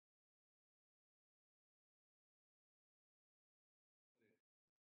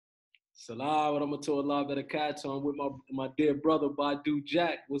Salam rahmatullah barakatuh. I'm with my dear brother Badou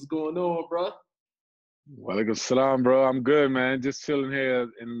Jack. What's going on, bro? Walaikum salam, bro. I'm good, man. Just chilling here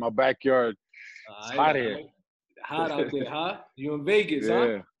in my backyard. It's Alright, hot here. alright. Hot out there, huh? You in Vegas, huh?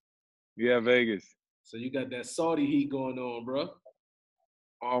 Yeah, yeah, Vegas. So you got that Saudi heat going on, bro.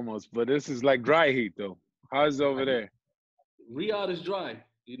 Almost. But this is like dry heat, though. How's it over there? Riyadh is dry.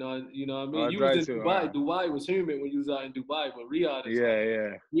 What I mean? Oh, You was dry in too. All Dubai. right. Dubai was humid when you was out in Dubai, but Yeah, yeah.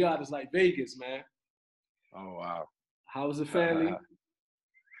 Riyadh is like Vegas, man. Oh, wow. How's the family?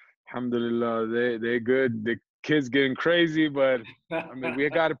 Alhamdulillah, they good. The kids getting crazy, but I mean, we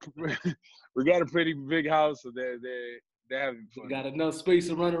got a we got a pretty big house, so they're having They fun. got enough space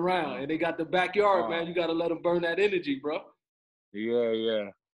to run around, Oh, and they got the backyard, oh, man. You got to let them burn that energy, bro. yeah, yeah.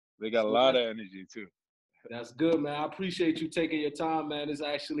 They got a So lot that's of energy too. That's good, man. I appreciate you taking your time, man. It's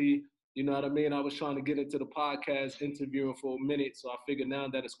actually, you know what I mean? I was trying to get into the podcast interviewing for a minute. So I figured now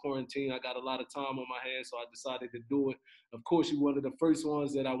that it's quarantine, I got a lot of time on my hands. So I decided to do it. Of course, you're one of the first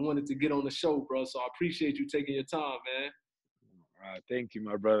ones that I wanted to get on the show, bro. So I appreciate you taking your time, man. Thank you,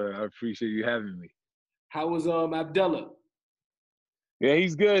 my brother. I appreciate you having me. How was Abdullah? Yeah,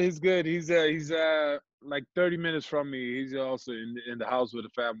 he's good. He's good. He's like 30 minutes from me. He's also in the house with the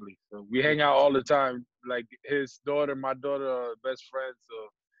family. So we hang out all the time. Like his daughter, my daughter are best friends. So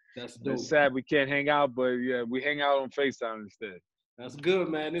That's it's dope. sad we can't hang out, but yeah, we hang out on FaceTime instead. That's good,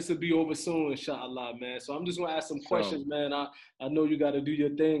 man. This will be over soon, inshallah, man. So I'm just gonna ask some So questions, man. I know you got to do your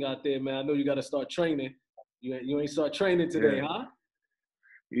thing out there, man. I know you got to start training. You ain't start training today, yeah, huh?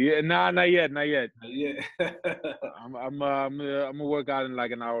 yeah, nah, not yet, not yet. Yeah, I'm gonna work out in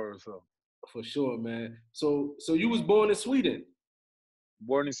like an hour or so. for sure, man. So you was born in Sweden.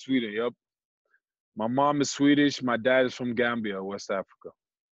 Born in Sweden. Yep. My mom is Swedish. My dad is from Gambia, West Africa.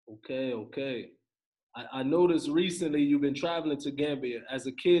 Okay, okay. I noticed recently you've been traveling to Gambia. As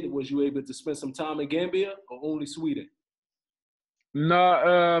a kid, was you able to spend some time in Gambia or only Sweden?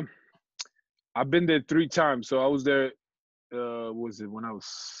 No, I've been there 3 times. So I was there was it when I was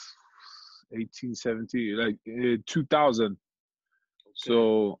 18, 17, like 2000. Okay.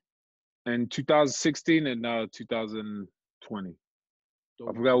 So in 2016 and now 2020. I So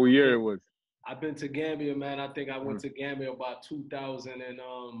forgot what year it was. I've been to Gambia, man. I think I went Mm. to Gambia about 2000, and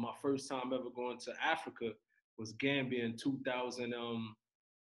my first time ever going to Africa was Gambia in 2000,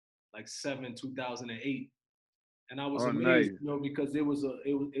 like 2008. And I was Oh, amazed, nice. because it was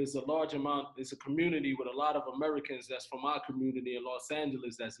a large amount. It's a community with a lot of Americans that's from our community in Los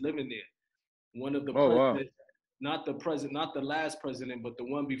Angeles that's living there. One of the Oh, wow. presidents, not the last president, but the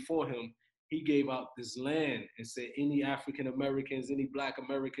one before him, he gave out this land and said any African Americans, any Black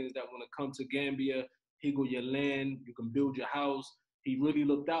Americans that want to come to Gambia, here go your land, you can build your house. He really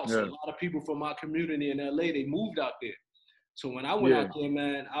looked out. So a Yeah. lot of people from our community in LA, they moved out there. So when I went out Yeah. there,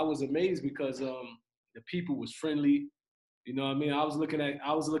 man, I was amazed because the people was friendly. You know what I mean? I was looking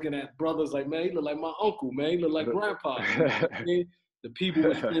at brothers like, man, he look like my uncle, man. He look like grandpa. You know what I mean? The people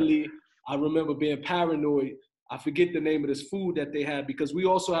was friendly. I remember being paranoid. I forget the name of this food that they had because we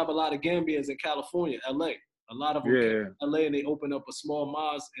also have a lot of Gambians in California, LA. A lot of them came Yeah. to LA and they opened up a small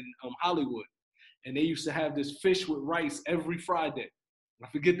mosque in Hollywood. And they used to have this fish with rice every Friday. I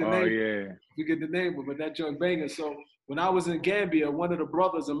forget the Oh, name. yeah. Forget the name of it, but that joint banging. So when I was in Gambia, one of the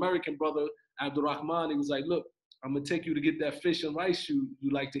brothers, American brother, Abdurrahman, he was like, look, I'm gonna take you to get that fish and rice you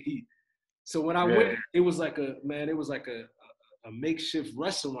like to eat. So when I went, Yeah. it was like a makeshift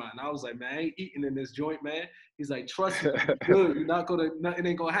restaurant. And I was like, man, I ain't eating in this joint, man. He's like, trust me, it's good. Nothing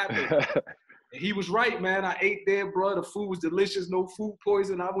ain't gonna happen. And he was right, man. I ate there, bro. The food was delicious, no food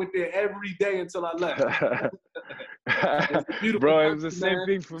poison. I went there every day until I left. It's a beautiful Bro, it was the country, same man.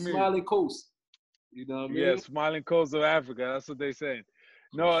 thing for The me. Smiling Coast. You know what I Yeah, mean? smiling coast of Africa. That's what they say.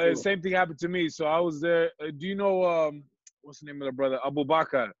 For No, sure. same thing happened to me. So I was there. Do you know what's the name of the brother? Abu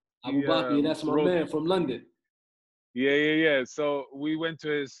Bakr. Abu He Bakr, yeah, that's my wrote. man from London. Yeah, yeah, yeah. So we went to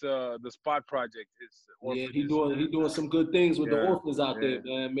his the Spot Project, his Yeah, orphanage, he doing some good things with the and orphans out there,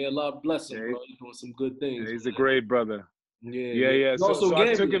 yeah, man. May Allah bless him, yeah, bro. He's doing some good yeah. things, He's a man. great brother. Yeah, Yeah, yeah. yeah. He's So also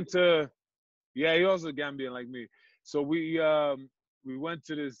I took Gambian. him to. Yeah, he also Gambian like me. So we went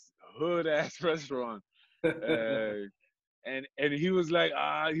to this hood ass restaurant. Uh, and he was like,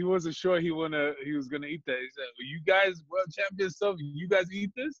 he wasn't sure he was gonna eat that. He said, "You guys world champion stuff, you guys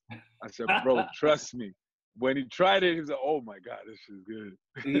eat this?" I said, "Bro, trust me." When he tried it, he was like, "Oh my god, this is good."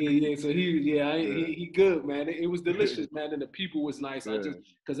 Yeah, yeah. So Yeah, he good, man. It was delicious, man, and the people was nice. I yeah, just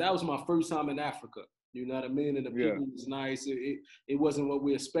because that was my first time in Africa. You know what I mean? And the yeah, people was nice. It wasn't what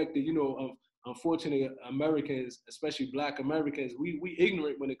we expected. Unfortunately, Americans, especially Black Americans, we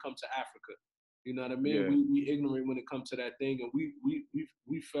ignorant when it comes to Africa. You know what I mean? yeah, We ignorant when it comes to that thing, and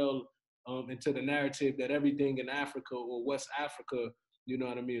we fell into the narrative that everything in Africa or West Africa, you know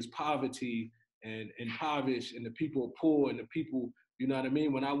what I mean, is poverty and impoverished, and the people are poor, and the people, you know what I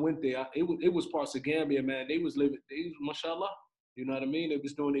mean. When I went there, it was parts of Gambia, man. They was living, mashallah, you know what I mean. They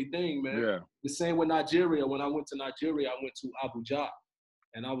was doing their thing, man. Yeah. The same with Nigeria. When I went to Nigeria, I went to Abu Jack.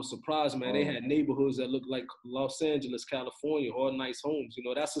 And I was surprised, man. They had neighborhoods that looked like Los Angeles, California, all nice homes. You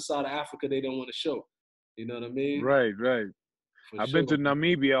know, that's the side of Africa they don't want to show. You know what I mean? Right, right. For I've sure. been to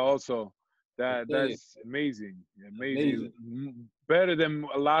Namibia also. Okay. That's amazing. Amazing. Better than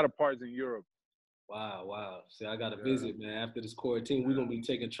a lot of parts in Europe. Wow, wow. See, I got to visit, man. After this quarantine, we're going to be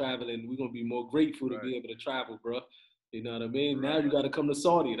taking traveling. We're going to be more grateful to be able to travel, bro. You know what I mean? Now you got to come to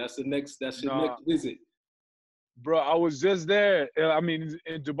Saudi. That's your next visit. Bro, I was just there. I mean,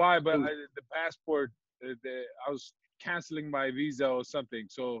 in Dubai, but the passport, I was canceling my visa or something.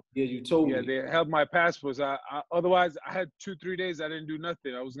 So yeah, you told me. Yeah, they held my passports. Otherwise, I had 2-3 days. I didn't do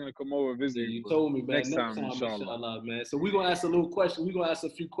nothing. I was gonna come over and visit you. you. Told me, man. Next time, inshallah, man. So we're gonna ask a little question. We're gonna ask a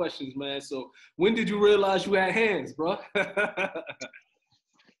few questions, man. So when did you realize you had hands, bro? I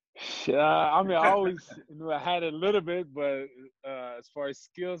mean, I always I had a little bit, but as far as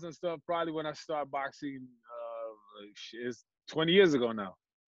skills and stuff, probably when I started boxing, it's 20 years ago now.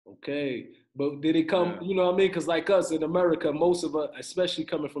 Okay, but did it come, you know what I mean? Because like us in America, most of us, especially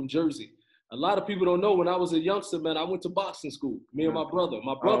coming from Jersey, a lot of people don't know when I was a youngster, man, I went to boxing school, me and my brother.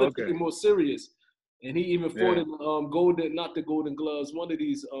 My brother took it more serious, and he even fought in not the Golden Gloves, one of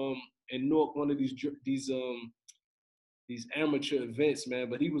these in Newark, one of these amateur events, man.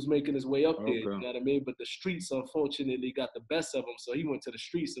 But he was making his way up there, you know what I mean? But the streets, unfortunately, got the best of him, so he went to the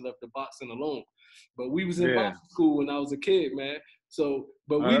streets and left the boxing alone. But we was in boxing school when I was a kid, man. So,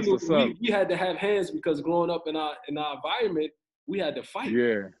 but we knew we had to have hands because growing up in our environment, we had to fight.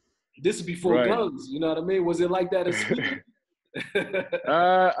 Yeah. This is before guns, you know what I mean? Was it like that in Sweden?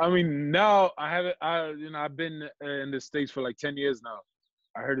 I mean, now I've been in the States for like 10 years now.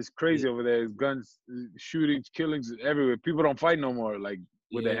 I heard it's crazy over there. It's guns, shootings, killings everywhere. People don't fight no more, like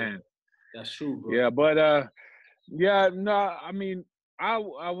with their hands. That's true, bro. Yeah, but I mean, I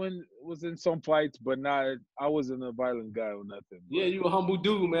was in some fights, but I wasn't a violent guy or nothing. But, yeah, you a humble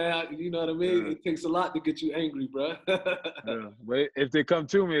dude, man. You know what I mean? It takes a lot to get you angry, bro. But if they come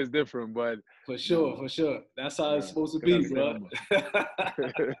to me, it's different. But for sure. That's how it's supposed to be, bro.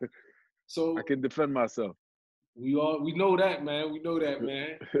 So I can defend myself. We know that, man. We know that,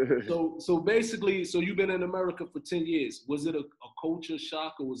 man. So basically, you've been in America for 10 years. Was it a culture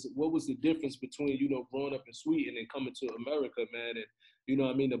shock, or what was the difference between, growing up in Sweden and coming to America, man? And you know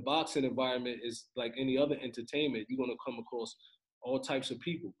what I mean, the boxing environment is like any other entertainment. You're gonna come across all types of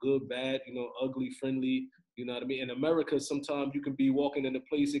people, good, bad, ugly, friendly, you know what I mean? In America, sometimes you can be walking in a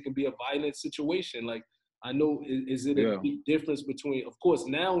place, it can be a violent situation. Like, I know, is it a big difference between, of course,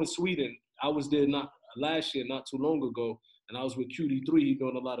 now in Sweden, I was there last year, not too long ago, and I was with QD3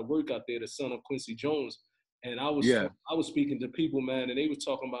 doing a lot of work out there, the son of Quincy Jones. And I was speaking to people, man, and they were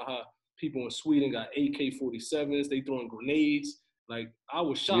talking about how people in Sweden got AK-47s, they throwing grenades. Like, I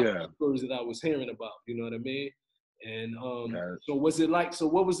was shocked at the stories that I was hearing about, you know what I mean? And so was it like, so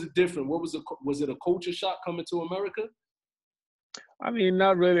what was it different? Was it a culture shock coming to America? I mean,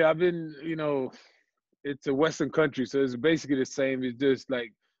 not really. I've been, it's a Western country, so it's basically the same. It's just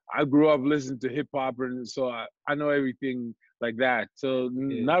like, I grew up listening to hip hop, and so I know everything like that. So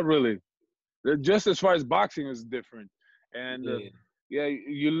not really. Just as far as boxing is different, and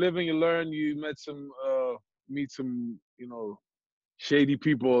you live and you learn. You meet some shady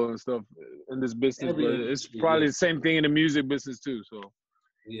people and stuff in this business, but it's probably the same thing in the music business too. So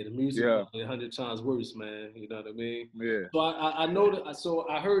the music is 100 times worse, man. You know what I mean? Yeah. So I know that. So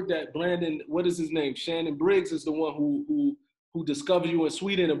I heard that Brandon, what is his name? Shannon Briggs is the one who discovered you in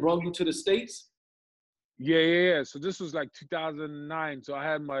Sweden and brought you to the States? Yeah. So this was like 2009. So I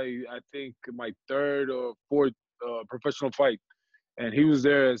had I think my third or fourth professional fight, and he was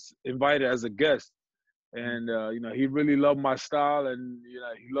there invited as a guest. And he really loved my style, and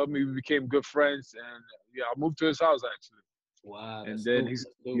he loved me. We became good friends, and I moved to his house actually. Wow. And then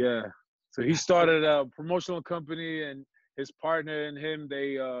so he started a promotional company, and his partner and him,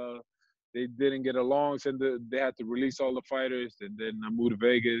 they didn't get along, so they had to release all the fighters, and then I moved to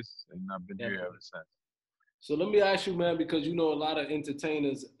Vegas, and I've been here ever since. So let me ask you, man, because a lot of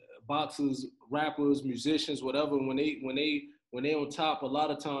entertainers, boxers, rappers, musicians, whatever, when they on top, a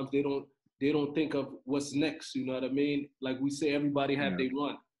lot of times they don't think of what's next, you know what I mean? Like we say, everybody have their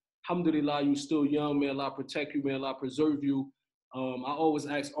run. Alhamdulillah, you still young, man. Allah protect you, man. Allah preserve you. I always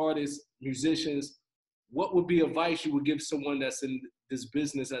ask artists, musicians, what would be advice you would give someone that's in this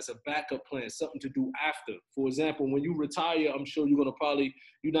business as a backup plan, something to do after. For example, when you retire, I'm sure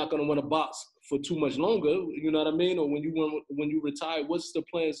you're not gonna want to box for too much longer. You know what I mean? Or when you retire, what's the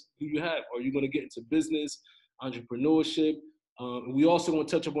plans do you have? Are you gonna get into business, entrepreneurship? We also want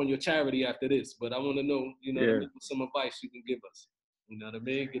to touch up on your charity after this, but I want to know, you know what I mean, some advice you can give us. You know what I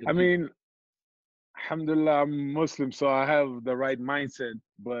mean? I mean, alhamdulillah, I'm Muslim, so I have the right mindset.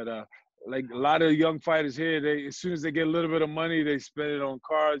 But like a lot of young fighters here, they as soon as they get a little bit of money, they spend it on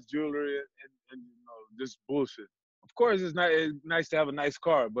cars, jewelry, and you know, just bullshit. Of course, it's nice to have a nice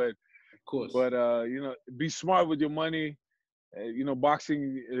car, but of course, you know, be smart with your money. You know, boxing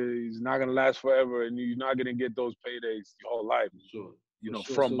is not gonna last forever, and you're not gonna get those paydays your whole life. sure. You know,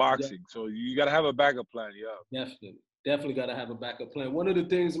 Sure. from So boxing. So you gotta have a backup plan. Yeah. Definitely got to have a backup plan. One of the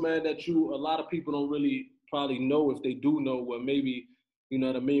things, man, that a lot of people don't really probably know, if they do know, well, maybe, you know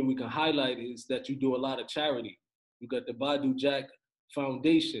what I mean, we can highlight is that you do a lot of charity. You got the Badou Jack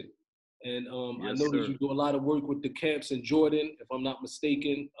Foundation. And I Yes, noticed sir. you do a lot of work with the camps in Jordan, if I'm not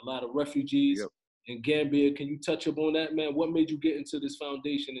mistaken, a lot of refugees Yep. in Gambia. Can you touch up on that, man? What made you get into this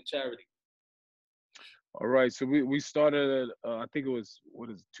foundation and charity? All right. So we started at I think it was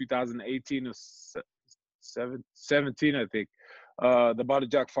 2018 or 17, I think. The Badou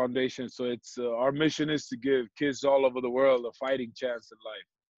Jack Foundation. So it's our mission is to give kids all over the world a fighting chance in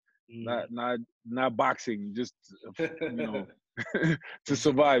life. Not boxing, just you know, to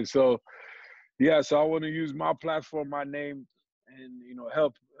survive. So yeah, so I want to use my platform, my name, and you know,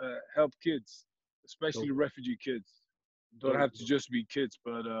 help kids, especially Dope. refugee kids. Don't Dope. have to just be kids,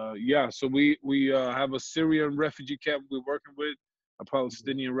 but yeah. So we have a Syrian refugee camp we're working with, a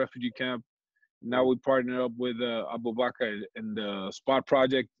Palestinian refugee camp. Now we partner up with Abu Bakr and the Spot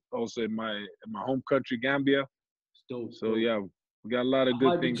Project, also in my home country, Gambia. Dope. So yeah, we got a lot of I good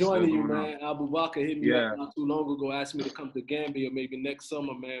might be things joining you, going on. man. Abu Bakr hit me up Yeah, not too long ago, asked me to come to Gambia maybe next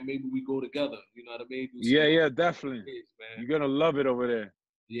summer, man. Maybe we go together. You know what I mean? Do some yeah, definitely. things, man. You're gonna love it over there.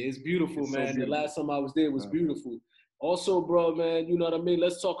 Yeah, it's beautiful, It's so man. The beautiful. last time I was there was beautiful. Also, bro, man, you know what I mean?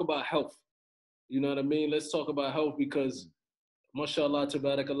 Let's talk about health. You know what I mean? Let's talk about health because, mashallah,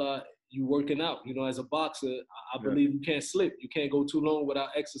 tabarakallah, you working out. You know, as a boxer, I Yeah, believe you can't slip. You can't go too long without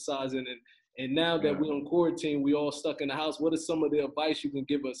exercising. And now that yeah. we're on quarantine, we all stuck in the house. What is some of the advice you can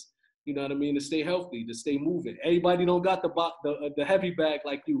give us? You know what I mean? To stay healthy, to stay moving. Everybody don't got the heavy bag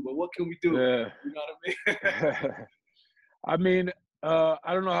like you, but what can we do? Yeah. You know what I mean? I mean,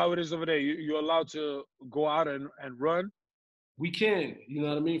 I don't know how it is over there. You're allowed to go out and run. We can, you know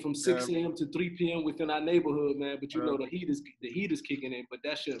what I mean, from 6 Um, a.m. to 3 p.m. within our neighborhood, man. But you know uh, the heat is kicking in, but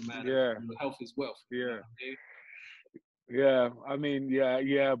that shouldn't matter. yeah, You know, health is wealth. You know yeah, what I mean? yeah. I mean,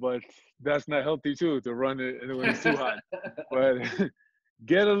 yeah, but that's not healthy too to run it when it's too hot. But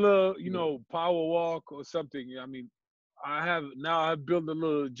get a little, you know, power walk or something. I mean, I've built a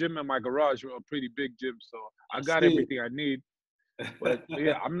little gym in my garage, a pretty big gym, so I I got see everything I need. But it.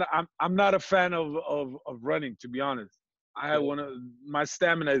 yeah, I'm not a fan of running, to be honest. I have Okay, my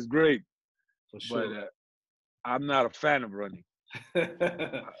stamina is great, for but sure. I'm not a fan of running.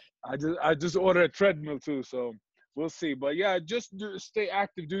 I just ordered a treadmill too, so we'll see. But yeah, just stay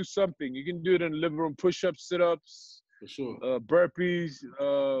active, do something. You can do it in the living room, push-ups, sit-ups, For sure. burpees,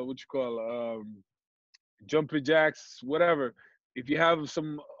 what you call jumping jacks, whatever. If you have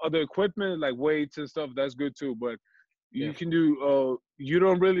some other equipment like weights and stuff, that's good too. But you can Definitely. do you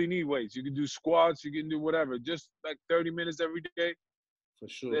don't really need weights. You can do squats, you can do whatever. Just like 30 minutes every day. For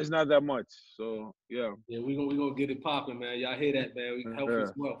sure. It's not that much. So yeah. Yeah, we gonna get it popping, man. Y'all hear that, man? Health Yeah.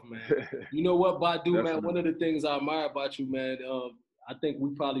 is wealth, man. You know what, Badu, man? One Definitely. of the things I admire about you, man. I think we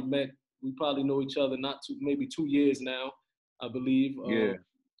probably know each other not too, maybe 2 years now, I believe. Yeah.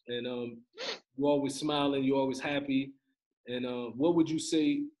 And you're always smiling, you're always happy. And what would you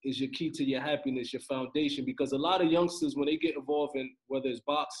say is your key to your happiness, your foundation? Because a lot of youngsters, when they get involved in whether it's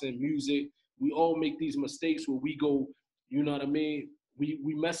boxing, music, we all make these mistakes where we go, you know what I mean?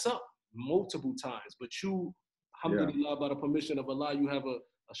 We mess up multiple times. But you, Yeah. alhamdulillah, by the permission of Allah, you have a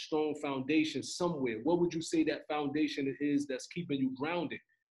strong foundation somewhere. What would you say that foundation is that's keeping you grounded?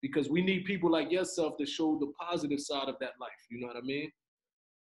 Because we need people like yourself to show the positive side of that life. You know what I mean?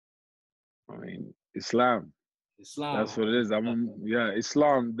 I mean, Islam. Islam. That's what it is. Yeah,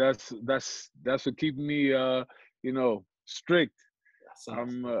 Islam. That's what keep me you know, strict.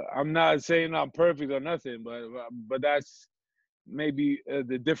 I'm not saying I'm perfect or nothing, but that's maybe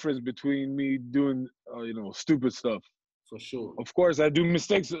the difference between me doing you know, stupid stuff. For sure. Of course, I do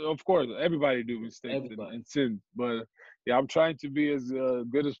mistakes. Of course, everybody do mistakes Everybody. and sin. But yeah, I'm trying to be as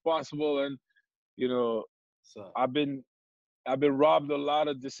good as possible. And you know, So I've been I've been robbed a lot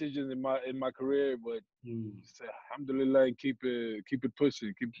of decisions in my career, but alhamdulillah, keep it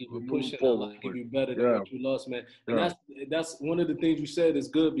pushing, keep it moving pushing. Allah forward. give you better than Yeah, what you lost, man. And yeah, that's one of the things you said is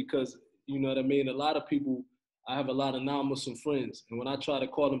good because you know what I mean. A lot of people, I have a lot of non-Muslim friends, and when I try to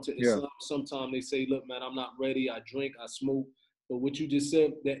call them to yeah, Islam, sometimes they say, "Look, man, I'm not ready. I drink, I smoke." But what you just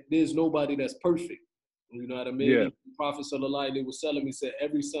said, that there's nobody that's perfect. You know what I mean? yeah, Even the Prophet sallallahu alaihi wasallam, he said,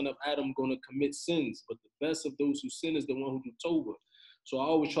 "Every son of Adam gonna commit sins, but the best of those who sin is the one who do tawbah." So I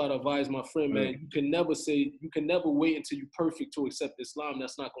always try to advise my friend, yeah, man, you can never wait until you're perfect to accept Islam.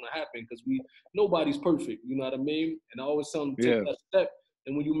 That's not going to happen because nobody's perfect. You know what I mean? And I always tell them take yeah. that step.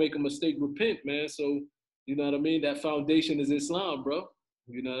 And when you make a mistake, repent, man. So you know what I mean? That foundation is Islam, bro.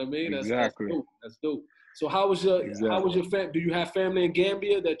 You know what I mean? That's Exactly, dope. That's dope. So how was exactly. your do you have family in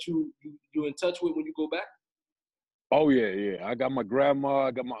Gambia that you in touch with when you go back? Oh yeah, yeah. I got my grandma,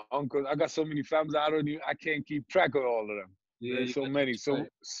 I got my uncle, I got so many families. I can't keep track of all of them. Yeah, There's you so got many. your right.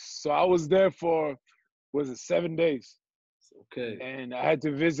 So I was there for, was it 7 days? Okay. And I had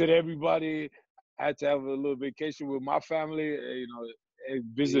to visit everybody. I had to have a little vacation with my family. And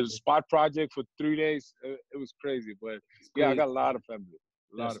visit a Yeah, spot project for 3 days. It was crazy, but it's yeah, I crazy. got a lot of family.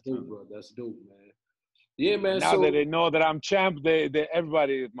 A lot That's of dope, family. bro. That's dope, man. Yeah, man. Now that So they know that I'm champ, they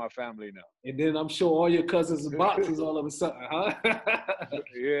everybody is my family and then I'm sure all your cousins are now. boxers all of a sudden, huh?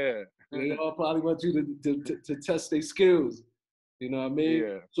 Yeah. They all probably want you to test their skills. You know what I mean?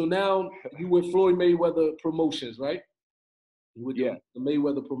 Yeah. So now you with Floyd Mayweather Promotions, right? You with Yeah. the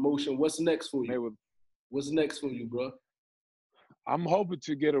Mayweather promotion. What's next for you? Mayweather. What's next for you, bro? I'm hoping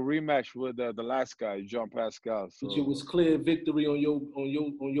to get a rematch with the last guy, Jean Pascal. Which it So was clear victory on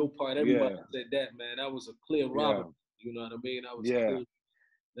your part. Everybody yeah, said that, man. That was a clear yeah, robbery. You know what I mean? That was yeah. clear.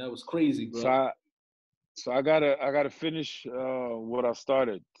 That was crazy, So bro. I gotta finish what I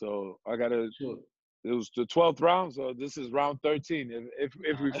started. So I gotta. Sure. It was the 12th round, so this is round 13.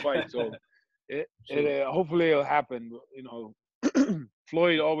 If we fight, so Sure. hopefully it'll happen. You know,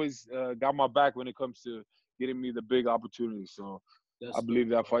 Floyd always got my back when it comes to getting me the big opportunities. So I That's dope, believe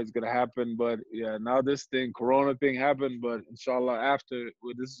that bro. fight's gonna happen. But yeah, now this thing, Corona thing happened. But inshallah, after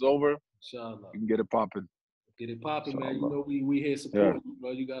when this is over, Inshallah. you can get it popping. Get it popping, man. You Inshallah. know we here Yeah, supporting you,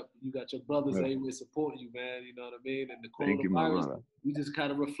 bro. You got your brothers yeah. everywhere supporting you, man. You know what I mean? And the Thank you, my coronavirus, brother. we just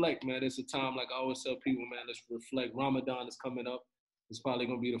kind of reflect, man. It's a time, like I always tell people, man, let's reflect. Ramadan is coming up. It's probably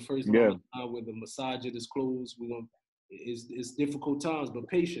gonna be the first Yeah, Ramadan where the masajid is closed. It's difficult times, but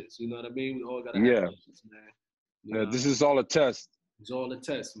patience. You know what I mean? We all gotta have yeah. patience, man. You Yeah, know, this is all a test. it's all a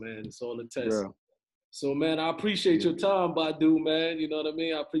test, man. It's all a test. Yeah, So man, I appreciate yeah. your time, Badou, man. You know what I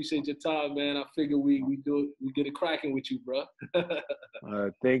mean? I appreciate your time, man. I figure we get it cracking with you, bro.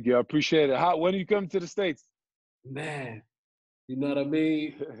 Thank you. I appreciate it. When do you come to the States? Man, you know what I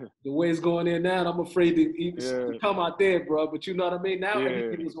mean? The way it's going in now, I'm afraid to even Yeah, to come out there, bro. But you know what I mean? Now yeah,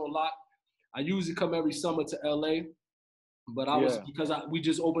 everything is on lock. I usually come every summer to LA, but I was yeah. we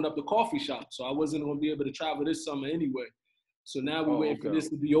just opened up the coffee shop, so I wasn't gonna be able to travel this summer anyway. So now we're Oh, waiting for okay. this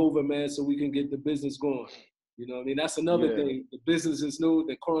to be over, man, so we can get the business going. You know what I mean? That's another Yeah, thing. The business is new,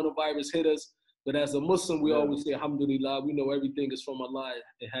 the coronavirus hit us. But as a Muslim, we yeah, always say, Alhamdulillah, we know everything is from Allah.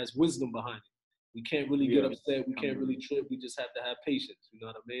 It has wisdom behind it. We can't really get yeah. upset. We can't really Alhamdulillah. trip. We just have to have patience. You know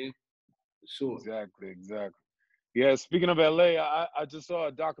what I mean? For sure. Exactly, exactly. Yeah, speaking of LA, I just saw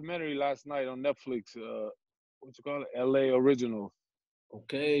a documentary last night on Netflix. What's it called? LA Original.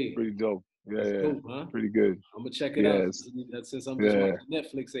 Okay. Pretty dope. Yeah, That's yeah. dope, huh? Pretty good. I'm gonna check it out Yes. since I'm just Yeah, watching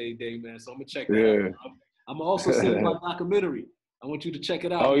Netflix every day, man. So I'm gonna check that out. yeah. I'm also sending my documentary. I want you to check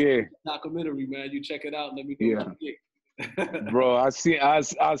it out. Oh It's yeah, a documentary, man. You check it out. And let me know what yeah. you think. Bro, I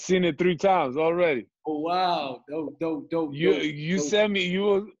seen it 3 times already. Oh wow, dope, dope, dope, dope, You dope. sent me.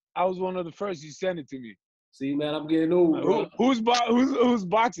 I was one of the first. You sent it to me. See, man, I'm getting old, bro. Who's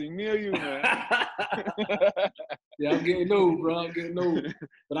boxing? Me or you, man? Yeah, I'm getting old, bro. I'm getting old.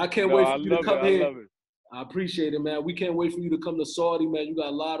 But I can't No, wait I for you to love it. come I here. love it. I appreciate it, man. We can't wait for you to come to Saudi, man. You got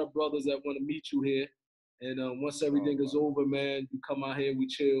a lot of brothers that want to meet you here. And once everything is Inshallah. over, man, you come out here, we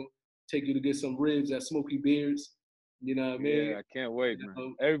chill, take you to get some ribs at Smoky Beards. You know what I mean? Yeah, I can't wait, And,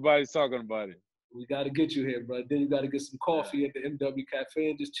 man. Everybody's talking about it. we got to get you here, bro. Then you got to get some Yeah, coffee at the MW Cafe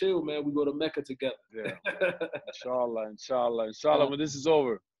and just chill, man. We go to Mecca together. yeah. Inshallah, inshallah, inshallah. When this is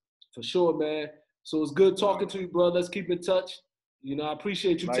over. For sure, man. So it's good Yeah. talking to you, bro. Let's keep in touch. You know, I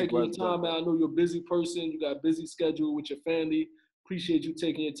appreciate you taking Likewise, your brother. time, man. I know you're a busy person. You got a busy schedule with your family. Appreciate you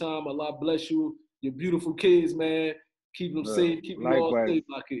taking your time. Allah bless you. Your beautiful kids, man. Keep them Yeah. safe. Keep you all Likewise. safe,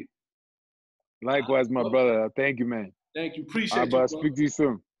 my kid. Likewise, my brother. Thank you, man. Thank you. All right, Appreciate you, brother. brother. Speak to you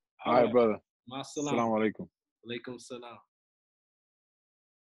soon. All All right, right. brother. Ma salam. Assalamu alaikum. Alaikum salam.